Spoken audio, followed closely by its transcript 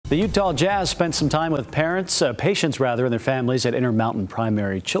The Utah Jazz spent some time with patients and their families at Intermountain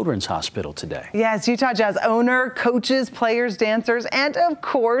Primary Children's Hospital today. Yes, Utah Jazz owner, coaches, players, dancers, and of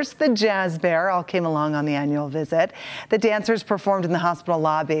course the Jazz Bear all came along on the annual visit. The dancers performed in the hospital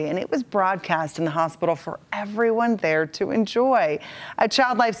lobby and it was broadcast in the hospital for everyone there to enjoy. A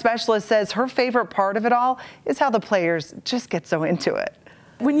child life specialist says her favorite part of it all is how the players just get so into it.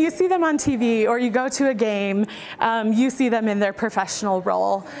 When you see them on TV or you go to a game, you see them in their professional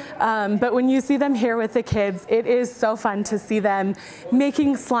role. But when you see them here with the kids, it is so fun to see them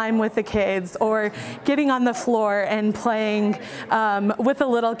making slime with the kids or getting on the floor and playing with a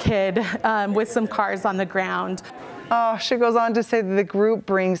little kid with some cars on the ground. Oh, she goes on to say that the group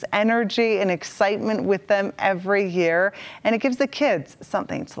brings energy and excitement with them every year, and it gives the kids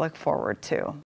something to look forward to.